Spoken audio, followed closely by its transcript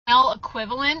male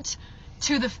equivalent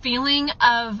to the feeling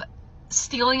of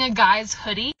stealing a guy's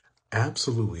hoodie?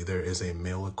 Absolutely, there is a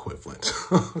male equivalent.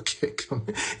 Okay,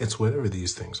 it's whatever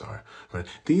these things are, right?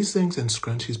 These things and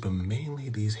scrunchies, but mainly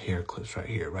these hair clips right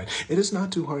here, right? It is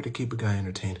not too hard to keep a guy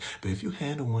entertained, but if you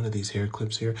handle one of these hair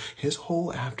clips here, his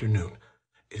whole afternoon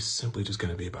is simply just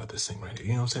going to be about this thing right here.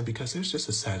 You know what I'm saying? Because there's just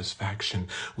a satisfaction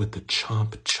with the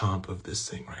chomp of this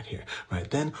thing right here,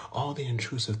 right? Then all the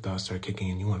intrusive thoughts start kicking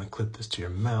in. You want to clip this to your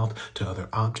mouth, to other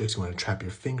objects. You want to trap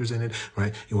your fingers in it,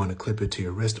 right? You want to clip it to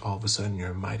your wrist. All of a sudden,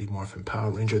 you're a Mighty Morphin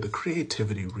Power Ranger. The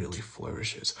creativity really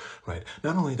flourishes, right?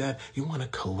 Not only that, you want to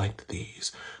collect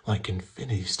these like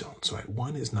infinity stones, right?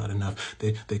 One is not enough.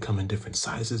 They come in different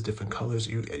sizes, different colors.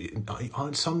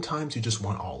 Sometimes you just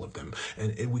want all of them,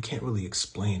 and we can't really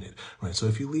explain it, right? So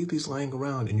if you leave these lying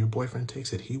around and your boyfriend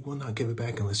takes it, he will not give it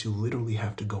back unless you literally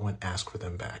have to go and ask for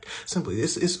them back. Simply,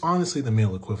 it's honestly the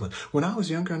male equivalent. When I was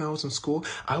younger and I was in school,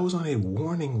 I was on a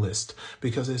warning list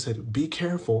because they said, be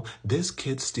careful, this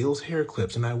kid steals hair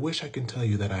clips. And I wish I can tell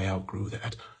you that I outgrew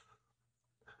that.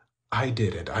 I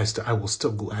didn't. I will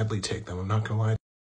still gladly take them. I'm not gonna lie.